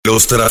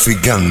Los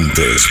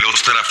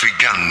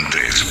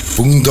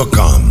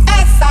traficantes.com.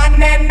 Esa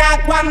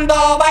nena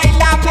cuando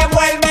baila me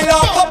vuelve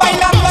loco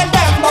bailando el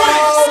dembow.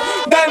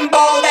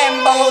 Dembow,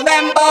 dembow,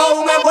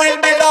 dembow. Me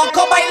vuelve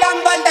loco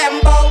bailando el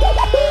dembow.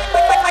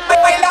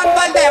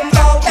 Bailando el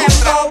dembow,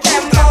 dembow,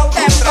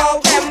 dembow,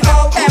 dembow,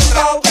 dembow,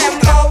 dembow,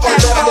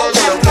 dembow,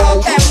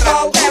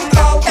 dembow, dembow, dembow, dembow, dembow,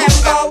 dembow, dembow,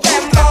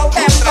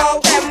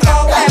 dembow,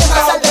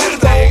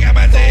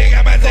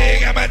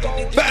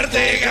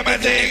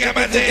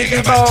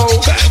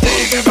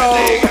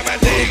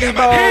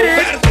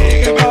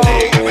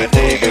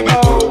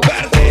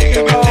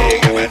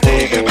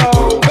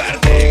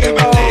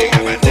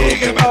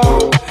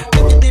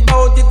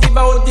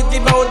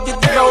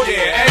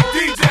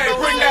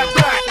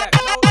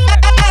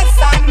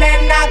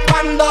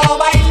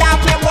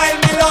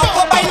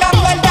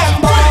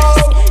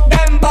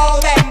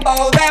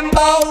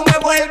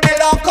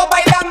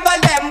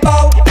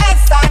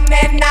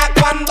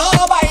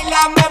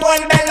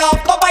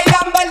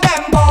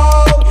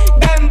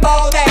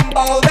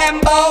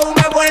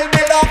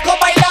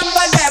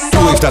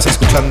 Estás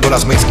escuchando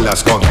las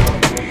mezclas con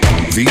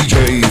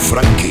DJ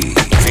Frankie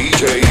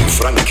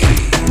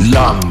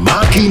La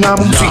Máquina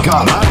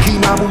Musical.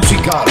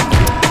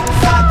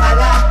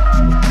 Sácala,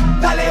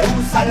 dale,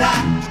 úsala,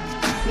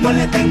 no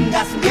le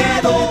tengas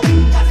miedo.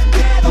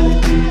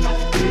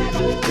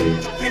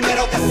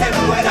 Primero que se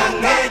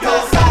mueran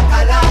ellos.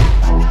 Sácala,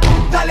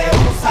 dale,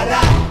 úsala,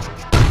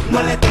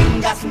 no le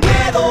tengas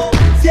miedo.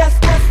 Si es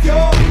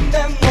cuestión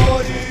de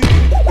morir,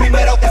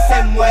 primero que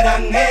se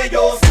mueran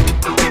ellos.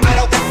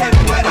 Primero que se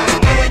mueran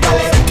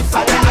ellos.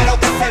 Primero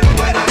que se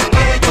mueran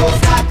ellos.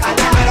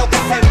 Sácala, primero que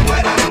se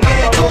mueran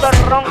ellos. Todos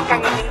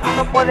roncan y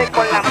ninguno puede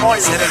con la mole.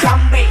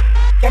 Lambe,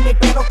 que mis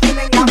perros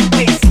tienen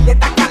hambre. Si le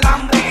da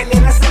calambre, el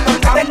R se lo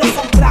lambe. No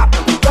son bravos,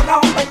 yo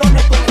rajo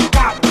pelones con el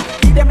cabo.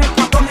 Pídeme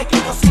cabrones que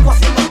yo sigo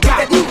haciendo ya.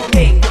 Te digo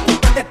que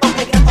ustedes todos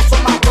pegando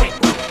son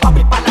marruecos.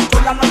 Papi, para la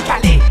chola no hay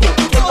chaleco.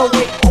 Quiero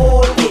de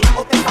ole,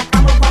 o te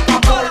sacamos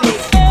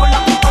guacamoles. Con la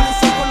pistola y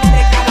sin color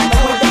de cara, no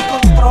vuelve el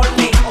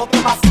controle. O te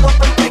vacío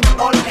tu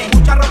inspectorle.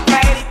 Muchas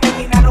caer y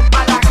terminaron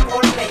para la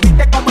corte.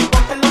 Viste como el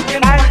corte lo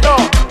tiene. Alto,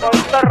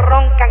 todos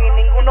roncan y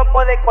ninguno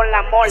puede con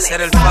la mole. Ese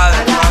era el padre,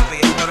 papi,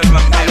 esto era el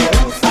bambero.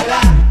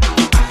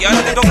 Y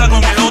ahora te toca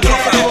con el otro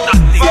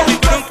fantástico. Papi,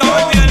 tú nunca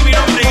vas a olvidar mi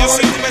nombre, yo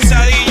soy tu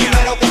pesadilla.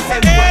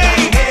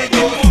 ¡Ey! El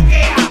que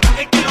moquea,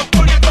 el que los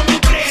pone a comer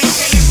tres, el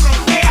que les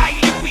frontea y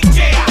les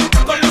pichea.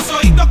 Con los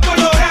ojitos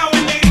colorados,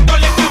 el negrito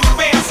le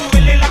campea.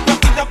 Súbele la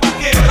copita pa'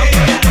 que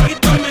vea. Y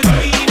todos me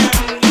miran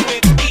y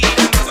me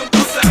tiran, son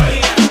cosas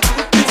mías.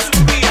 Usted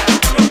suspira,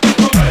 los que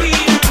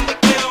conspiran y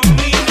que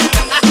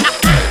dominan.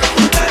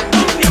 Ustedes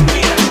también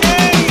miran.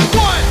 ¡Ey! 1,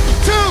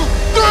 2,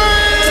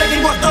 3.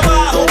 Seguimos hasta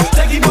abajo,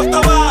 seguimos hasta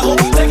abajo,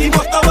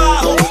 seguimos hasta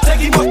abajo,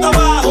 seguimos hasta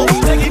abajo,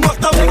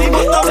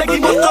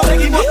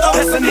 seguimos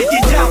hasta ese Nicky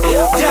Jam.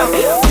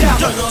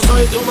 Yo no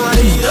soy tu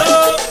marido,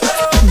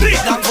 ni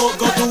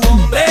tampoco tu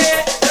hombre,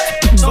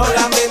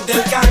 solamente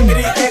el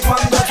cangri que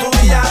cuando tú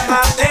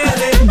llamas te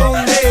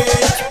responde.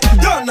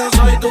 Yo no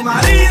soy tu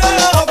marido,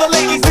 all the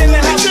ladies in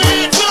the house.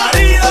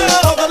 Marido,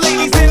 all the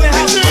ladies in the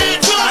house.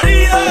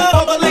 Marido,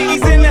 all the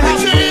ladies in the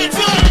house.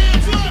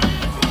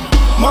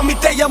 Mami,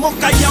 te llamo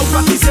callao,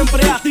 casi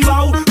siempre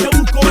activado. Te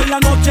busco en la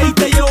noche y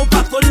te llevo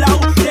pa' todos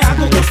lados. Te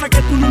hago cosas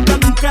que tú nunca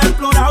has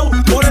explorado.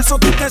 Por eso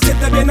tú te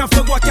sientes bien a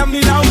fuego aquí a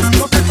mi lado.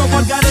 No te toco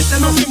al garete,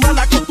 no soy mal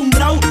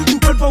acostumbrado. Tu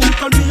cuerpo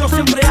junto al mío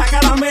siempre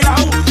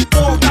acaramelao.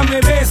 Tócame,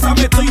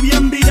 bésame, estoy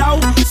bien virado.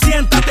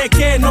 Siéntate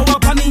que no va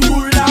pa'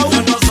 ningún lado.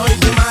 Yo no soy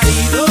tu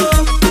marido,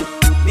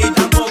 ni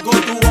tampoco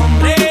tu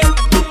hombre,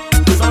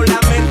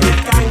 solamente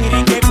el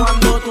cangri que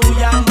cuando tú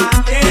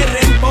llamas te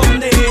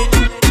responde.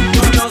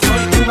 Yo no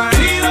soy tu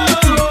marido,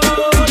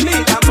 ni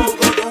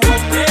tampoco tu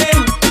hombre,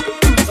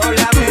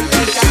 solamente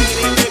el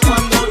cangri que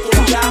cuando tú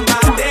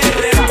llamas te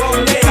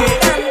responde.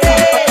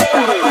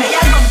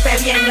 Ella rompe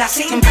bien la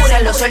cintura,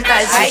 lo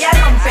suelta el sí. Ella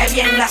rompe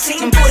bien la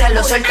cintura,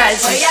 lo suelta el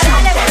sí. Ella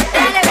rompe,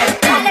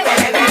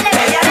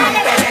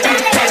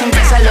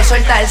 lo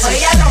suelta el sí.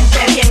 Ella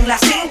rompe bien la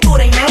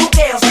cintura y me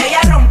buqueo.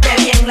 Ella rompe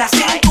bien la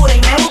cintura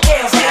y me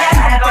buqueo.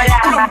 Ella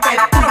rompe.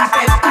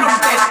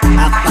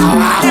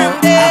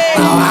 Hasta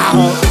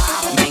abajo.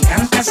 Me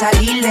encanta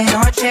salir de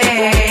noche,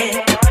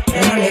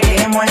 pero le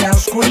quemo en la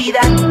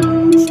oscuridad.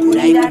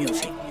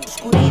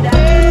 Oscuridad.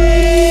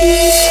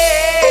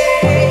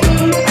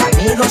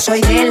 Amigo,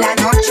 soy de la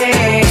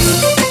noche,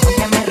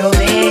 aunque me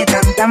rodee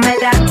tanta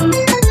maldad.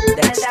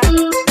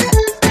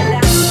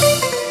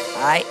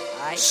 Ay,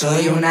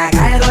 soy una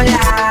gárgola.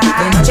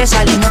 De noche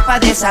salimos pa'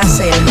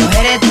 deshacer.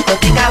 Mujeres,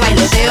 discoteca,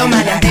 bailoteo,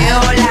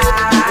 maleanteo.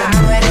 Las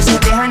mujeres se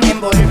dejan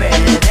envolver.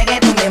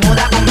 Reggaeton de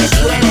moda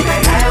convertido en una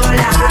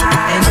gárgola.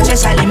 De noche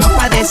salimos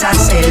pa'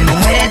 deshacer.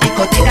 Mujeres,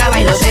 discoteca,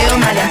 bailoteo,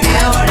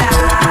 maleanteo.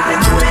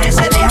 Las mujeres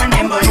se dejan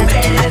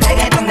envolver.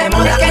 Reggaeton de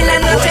moda. Que la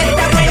noche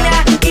está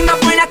buena y más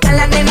buena que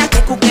las nenas que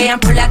cuquean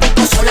por la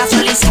disco sola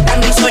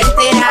solicitando y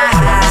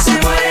solteras. Se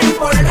mueren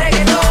por el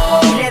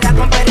reggaetón y le da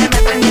con perder, me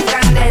prende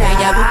candela.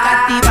 Ella busca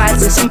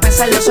activarse, sin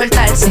pensarlo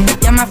soltarse.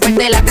 Llama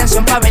fuerte la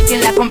atención pa' ver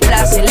quién la compra.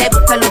 complace, le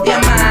gustan los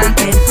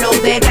diamantes, flow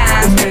de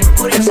gangster,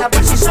 curiosa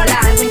por sí sola,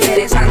 algo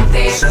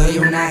interesante. Soy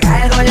una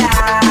gárgola,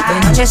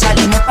 de noche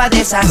salimos pa'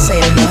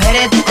 deshacer,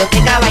 mujeres,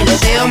 discoteca,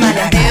 bailoteo,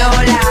 maleanteo,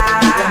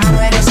 las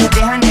mujeres se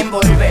dejan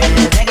envolver,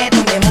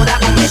 reggaeton de moda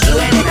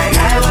convertido en una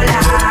gárgola.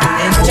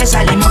 De noche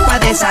salimos pa'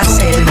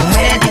 deshacer,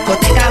 mujeres,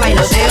 discoteca,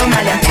 bailoteo,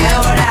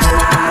 maleanteo,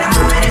 las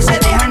mujeres se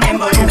dejan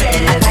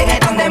envolver,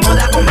 reggaeton de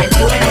moda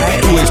convertido en una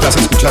gárgola. Tú estás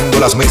escuchando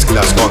las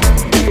mezclas con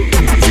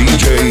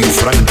DJ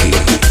Frankie,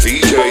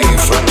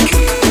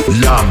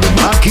 La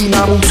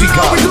Makina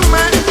musical.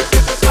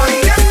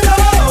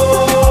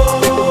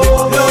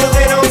 Lo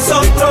de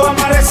nosotros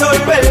vamos a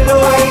resolverlo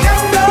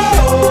bailando.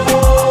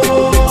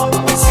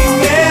 Sin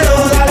miedo,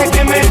 dale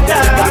que me está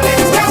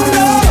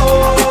calentando.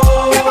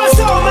 ¿Qué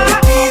pasó, ma?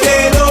 Pide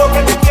lo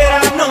que tú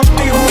quieras, no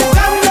estoy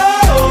jugando.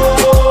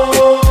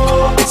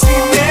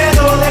 Sin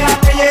miedo,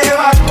 déjate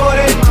llevar por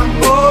el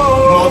mambo.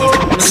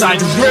 Are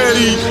you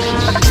ready?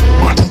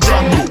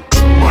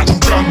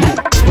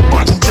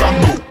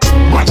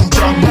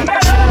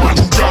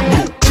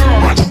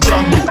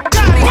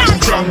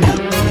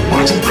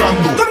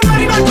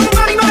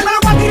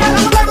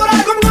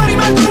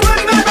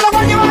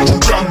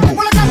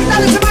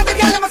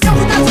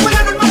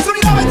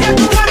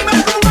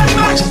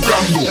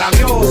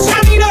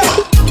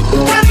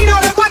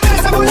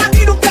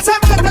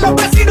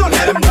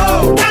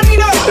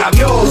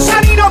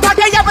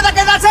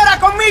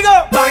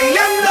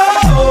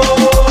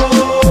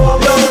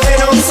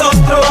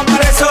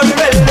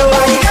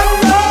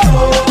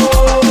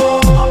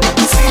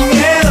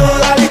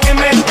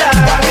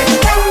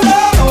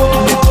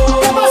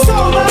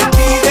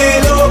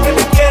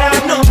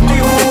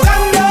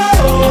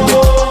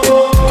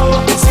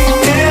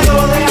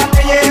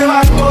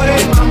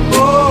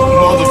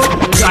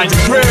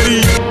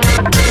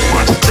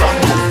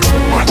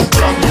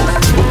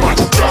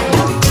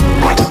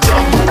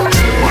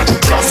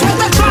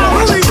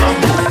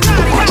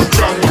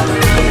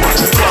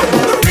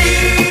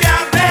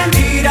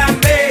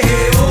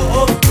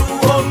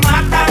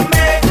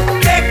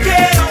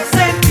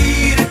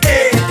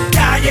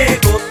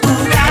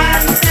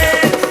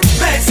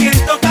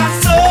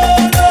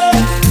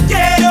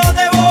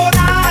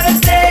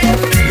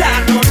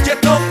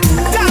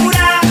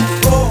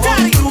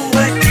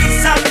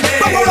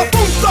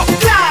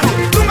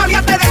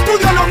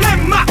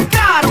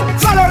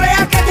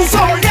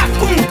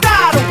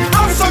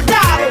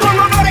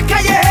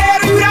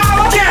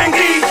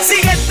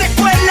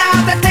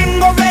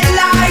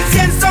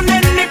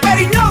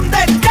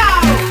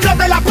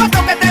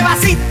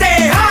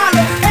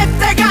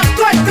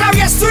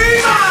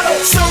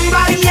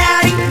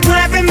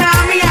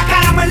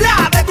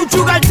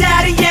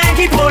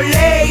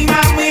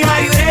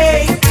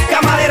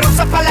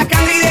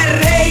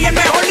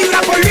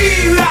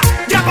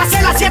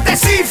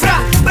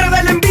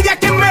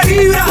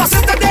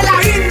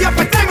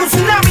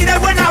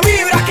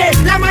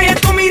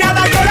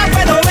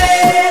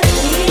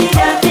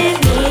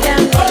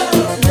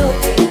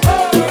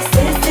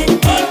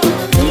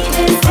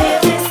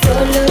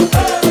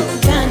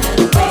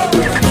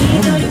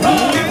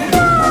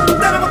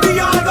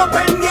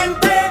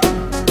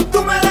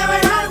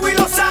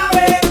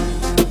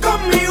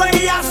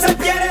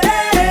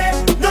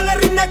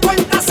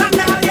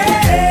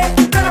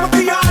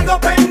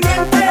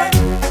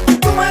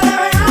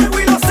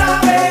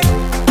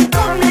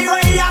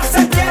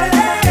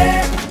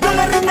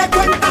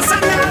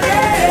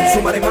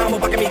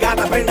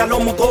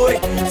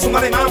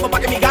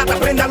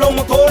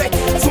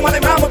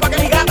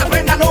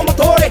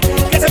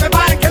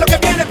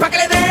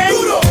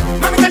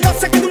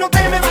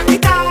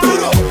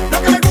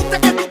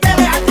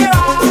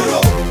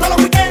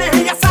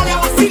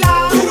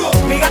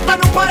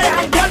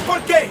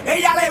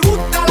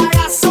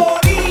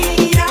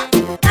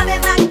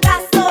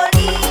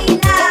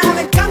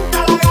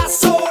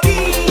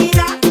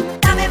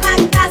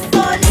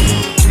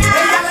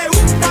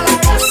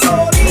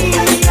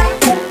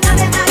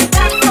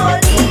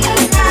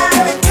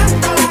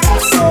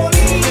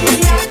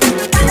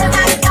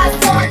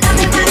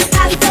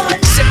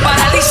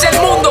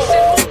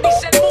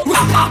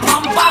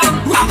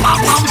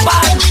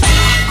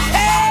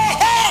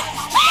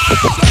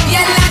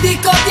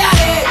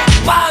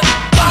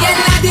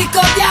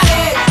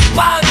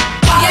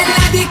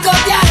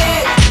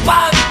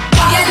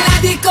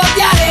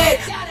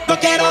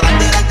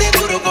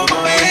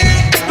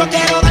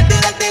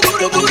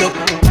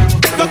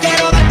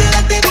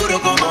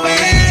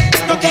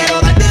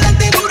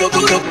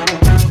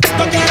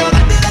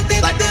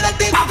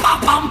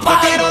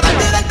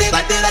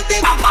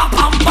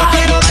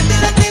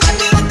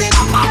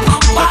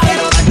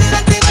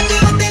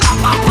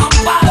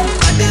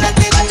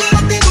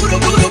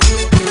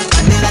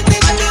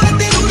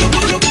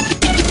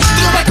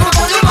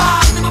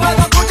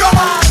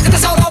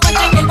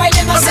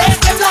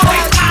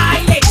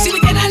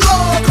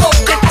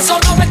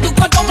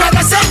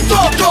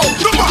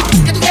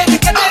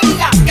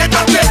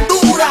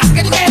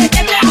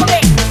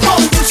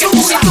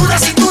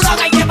 Cintura,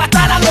 hay que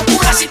matar la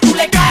locura. Si tú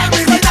le caes,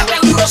 mi reina,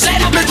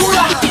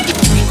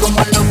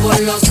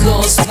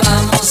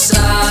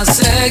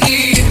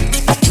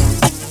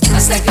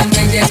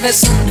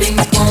 es un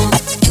rincón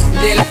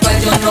del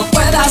cual yo no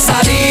pueda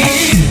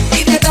salir.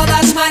 Y de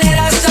todas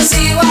maneras yo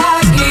sigo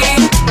aquí,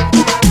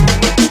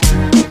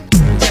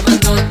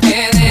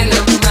 llevándote de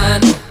la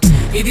mano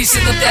y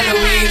diciéndote al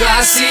oído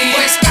así: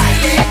 pues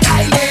cáile,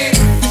 cáile,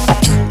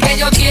 que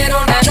yo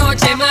quiero una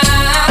noche más.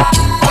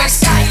 Pues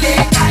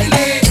cáile,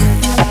 cáile,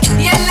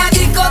 y en la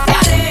disco te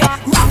haré pa,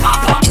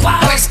 pa, pa, pa.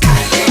 Pues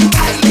cáile,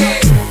 cáile,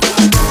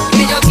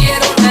 que yo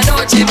quiero una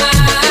noche más.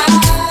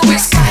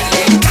 Pues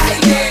cáile,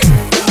 cáile,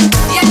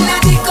 y en la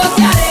disco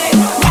te haré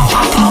pa,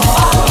 pa, pa,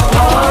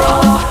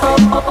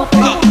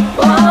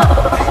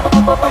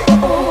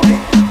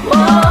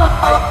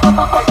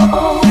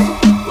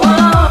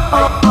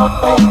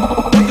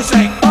 What you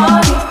say?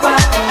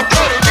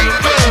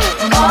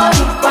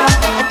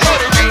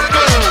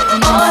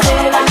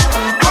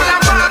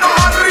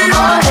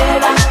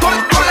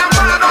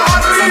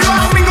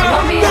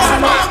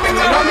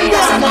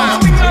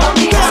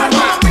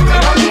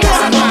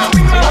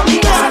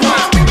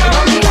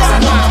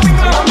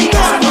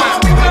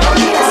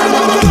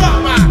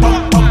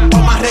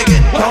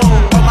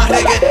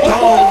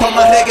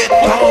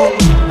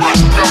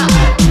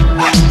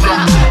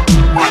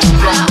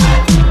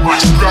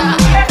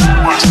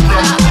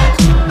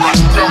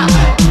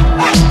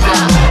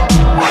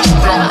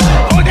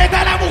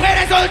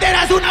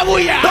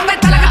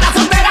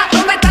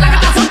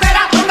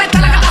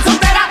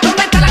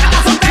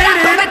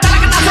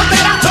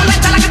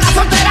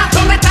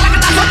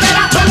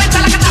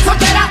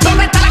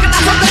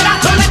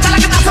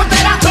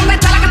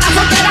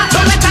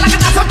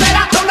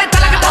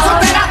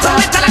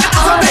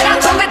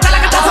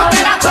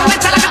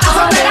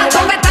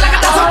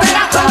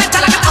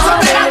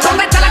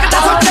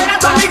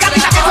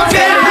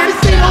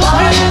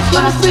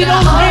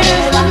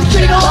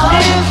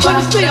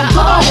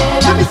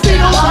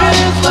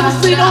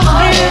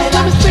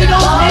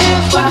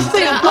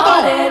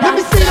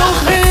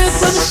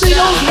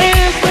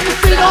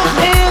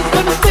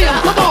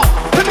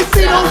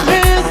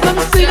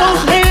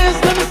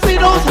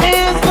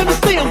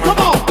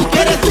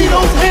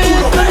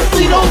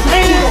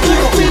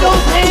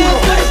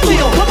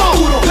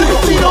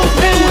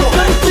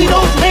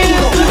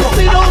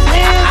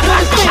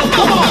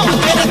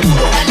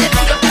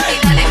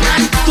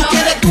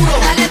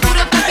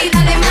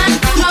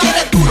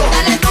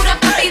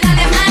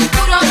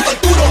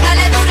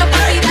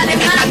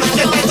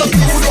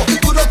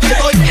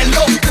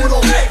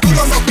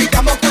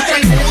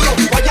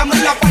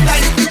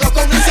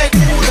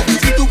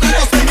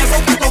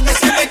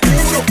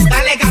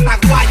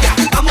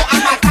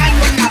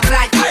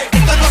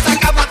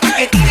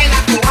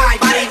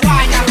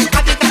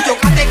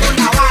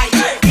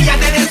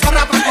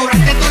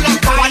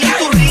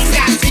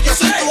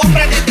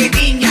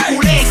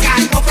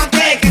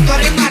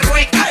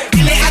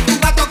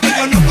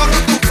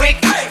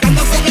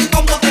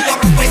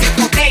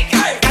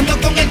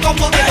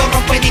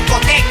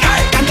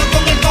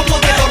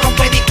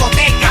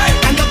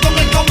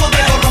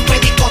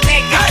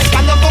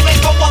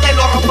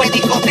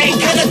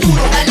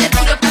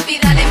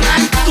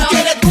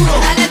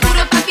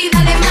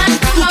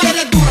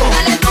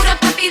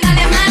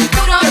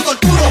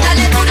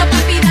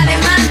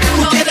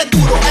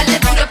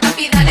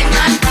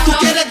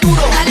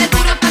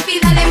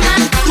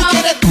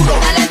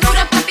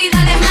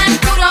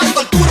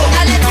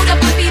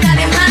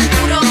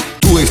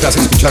 Estás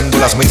escuchando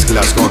las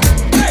mezclas con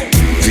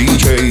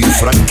DJ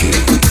Frankie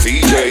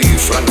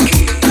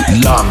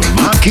La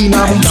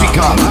Makina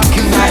musical.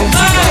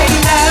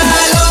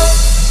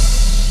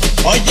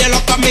 Oye,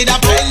 loca, mira,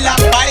 baila,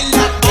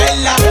 baila,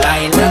 baila.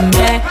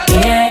 bailame,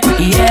 yeah,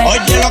 yeah.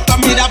 Oye, loca,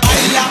 mira,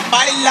 baila,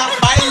 baila,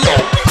 baila.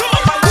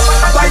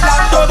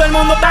 Baila todo el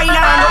mundo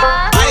bailando.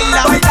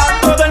 Baila, Baila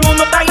todo el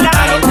mundo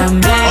bailando.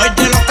 Bailame,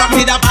 oye, loca,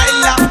 mira,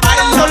 baila,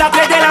 baila. Son las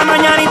 3 de la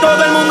mañana y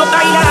todo el mundo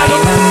bailando.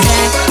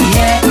 bailame,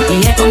 yeah,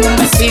 yeah. Con un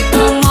besito,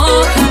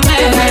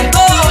 mójame.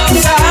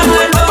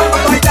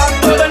 Baila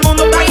todo el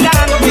mundo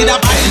bailando. Mira,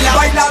 baila,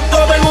 Baila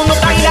todo el mundo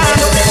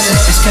bailando.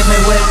 Es que me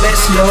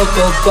vuelves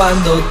loco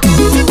cuando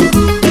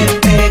tú te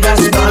pegas,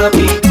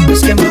 mami.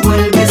 Es que me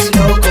vuelves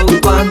loco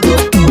cuando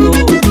tú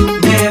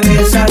me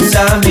besas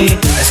a mí.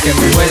 Es que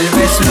me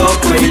vuelves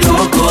loco y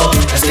loco.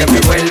 Es que me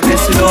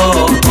vuelves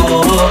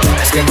loco.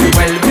 Es que me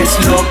vuelves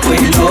loco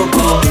y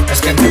loco.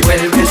 Es que me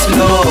vuelves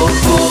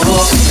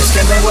loco. Es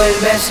que me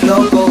vuelves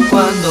loco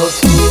cuando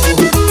tú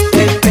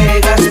te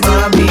pegas,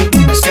 mami.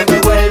 Es que me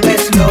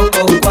vuelves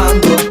loco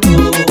cuando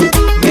tú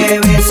me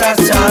besas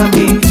a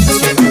mí. Es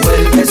que me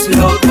vuelves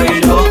loco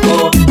y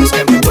loco. Es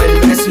que me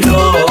vuelves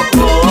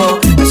loco.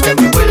 Es que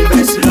me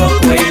vuelves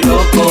loco y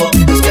loco.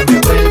 Es que me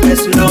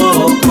vuelves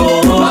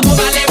loco. Vamos,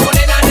 dale,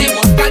 morena,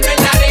 revolcando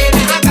en la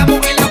arena.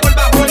 Hagamos el amor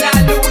bajo la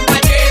luna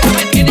llena.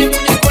 Me tiene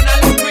muñecona,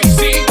 loco y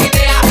sin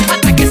idea.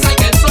 Hasta que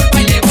salga el sol,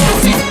 bailemos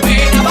sin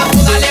pena.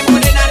 Vamos, dale,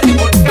 morena,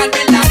 revolcando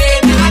en la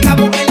arena.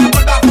 Hagamos el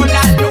amor bajo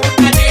la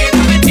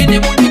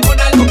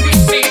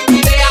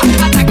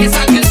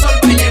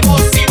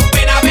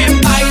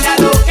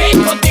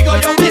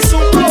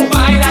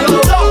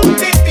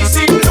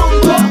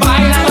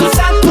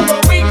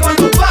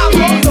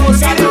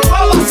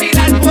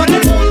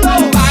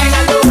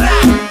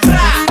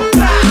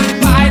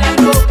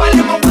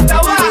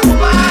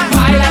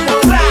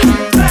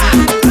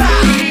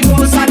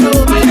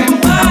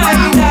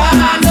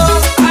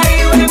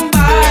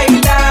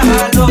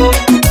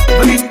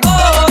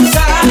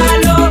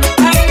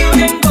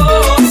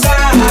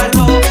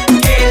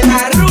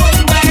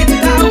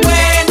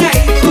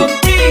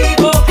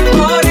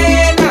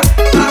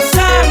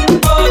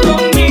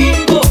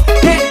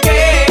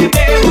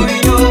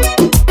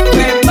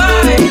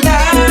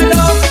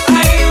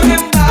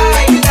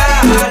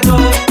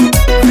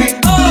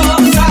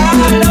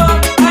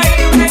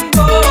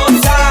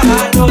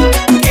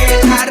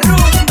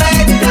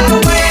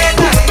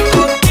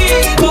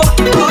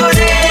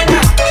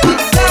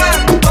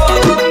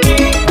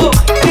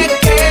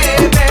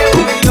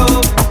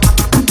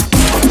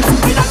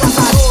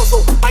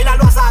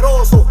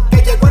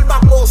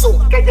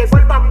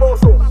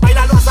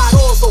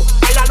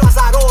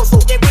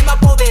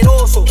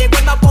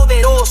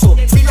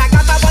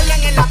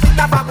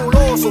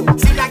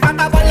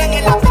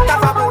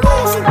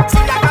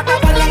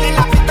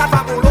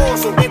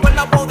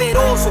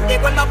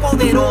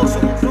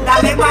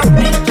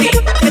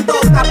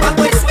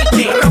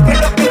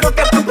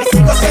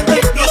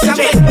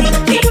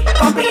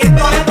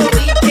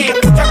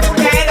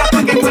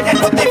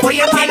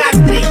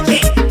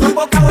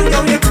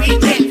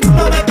pique. Tú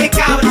no me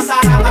pica,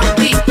 abrazar a más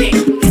pique.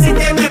 Y si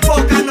te me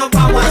enfocas, nos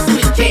vamos a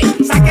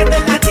switch. Saquen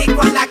del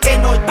latico a la que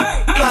no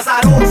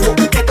azaroso.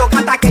 Te toca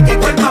hasta que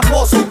llegó el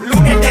maposo.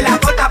 Lunes de la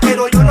torta,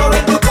 pero yo no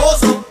vendo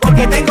coso.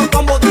 Porque tengo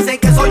como dicen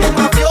que soy un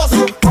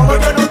mafioso. Como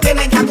yo no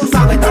tienen, ya tú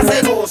sabes, está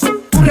celoso.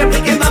 Un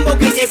replique mambo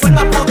que llegó el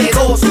más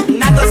poderoso.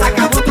 Nando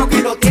saca otro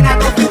que lo tiene a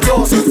todo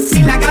furioso.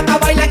 Si la gata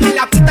bailan en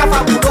la pista,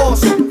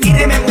 fabuloso.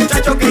 Tíreme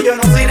muchacho que yo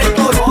no soy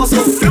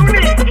rencoroso.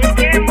 Lunes,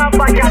 ¿quién más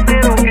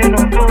bachatero que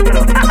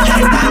nosotros?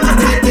 Esta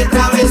noche de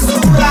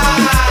travesura.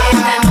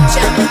 Esta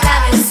noche me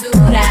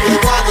travesura. Te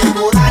voy a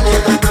devorar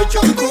en la noche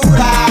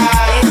oscura.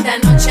 Esta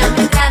noche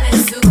me Tú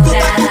travesura.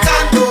 estás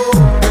buscando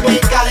mi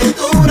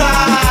calentura.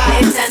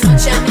 Esta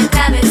noche me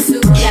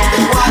travesura. Te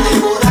voy a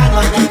devorar, no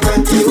hay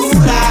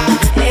cuentura.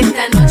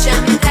 Esta noche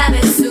me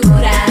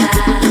travesura.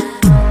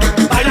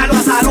 Bailalo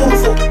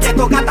azaroso, te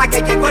toca hasta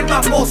que llegó el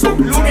maposo.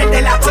 Lunes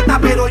de la torta,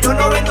 pero yo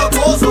no vendo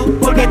coso.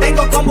 Porque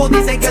tengo como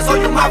dicen que soy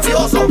un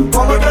mafioso.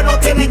 Como yo no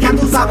tienen, ya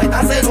tú sabes,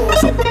 tan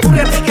celoso. Un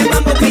replique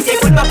mambo que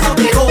llegó el más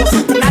poderoso.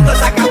 Nando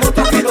saca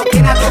otro que lo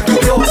tiene a todo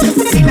furioso.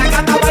 Si la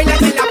gata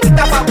bailan en la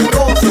pista,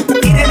 fabuloso.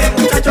 Tíreme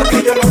muchacho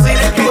que yo no soy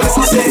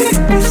rencoroso.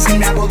 Si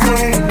me hago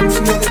dueño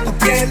de tu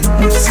piel,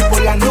 si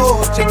por la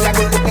noche te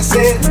hago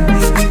enloquecer,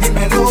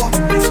 dímelo,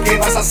 ¿qué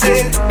vas a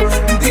hacer?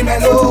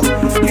 Dímelo,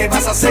 ¿qué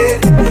vas a hacer?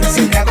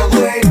 Si me hago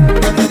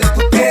dueño de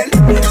tu piel,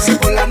 si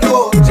por la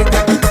noche te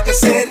hago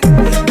enloquecer,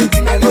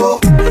 dímelo,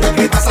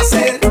 ¿qué vas a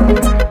hacer?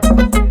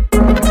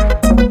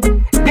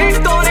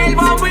 Héctor el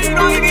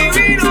Bambino y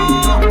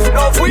Divino.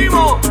 Nos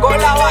fuimos con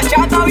la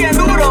bachata bien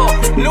duro.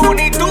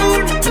 Looney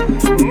Tunes,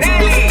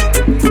 Nelly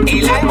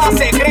y la alma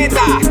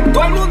secreta.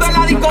 Todo el mundo en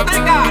la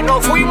discoteca.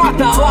 Nos fuimos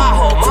hasta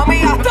abajo,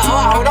 mami hasta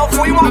abajo. Nos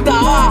fuimos hasta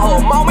abajo,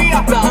 mami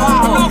hasta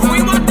abajo. Nos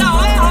fuimos hasta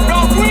abajo,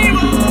 nos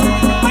fuimos.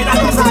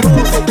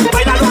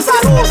 Bailalo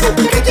azaroso,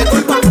 que llegó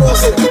el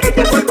maposo. Que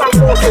llegó el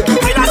maposo.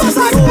 Bailalo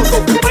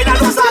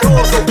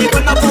azaroso, llegó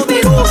el más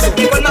poderoso.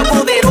 Llegó el más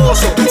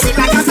poderoso. Si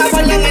la gata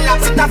bailan en la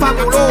pista,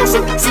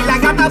 fabuloso. Si la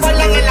gata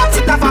bailan en la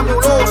pista,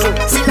 fabuloso.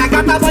 Si la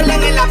gata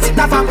bailan en la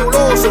pista,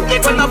 fabuloso.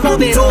 Llegó el más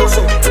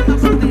poderoso.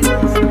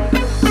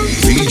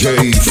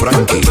 DJ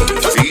Frankie,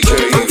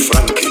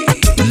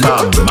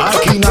 la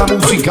máquina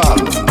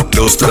musical.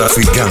 Los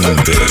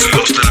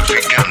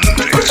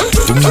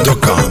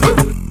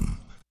traficantes.com